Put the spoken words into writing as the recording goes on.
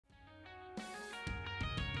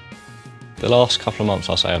The last couple of months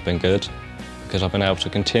I'll say have been good because I've been able to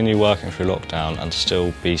continue working through lockdown and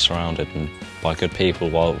still be surrounded by good people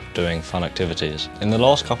while doing fun activities. In the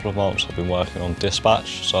last couple of months I've been working on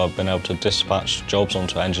dispatch, so I've been able to dispatch jobs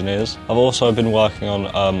onto engineers. I've also been working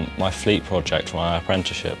on my fleet project for my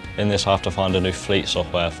apprenticeship. In this I have to find a new fleet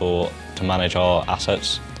software to manage our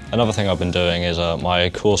assets. Another thing I've been doing is my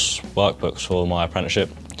course workbooks for my apprenticeship,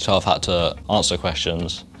 so I've had to answer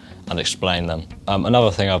questions and explain them.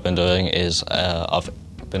 Another thing I've been doing is I've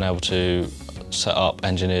been able to set up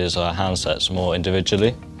engineers' handsets more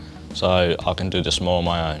individually, so I can do this more on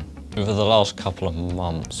my own. Over the last couple of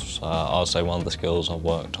months, I'd say one of the skills I've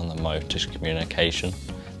worked on the most is communication.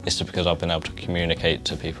 This is because I've been able to communicate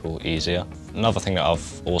to people easier. Another thing that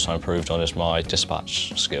I've also improved on is my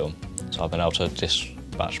dispatch skill, so I've been able to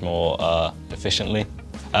dispatch more efficiently.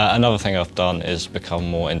 Another thing I've done is become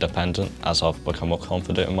more independent as I've become more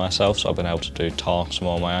confident in myself, so I've been able to do tasks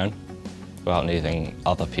more on my own without needing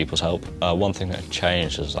other people's help. One thing that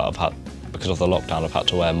changed is that because of the lockdown, I've had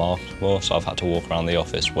to wear masks more, so I've had to walk around the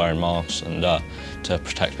office wearing masks and to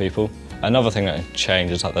protect people. Another thing that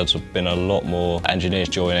changed is that there's been a lot more engineers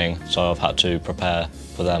joining, so I've had to prepare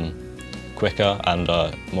for them quicker and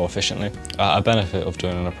more efficiently. A benefit of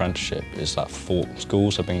doing an apprenticeship is that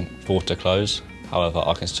schools have been forced to close. However,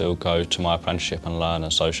 I can still go to my apprenticeship and learn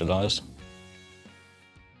and socialise.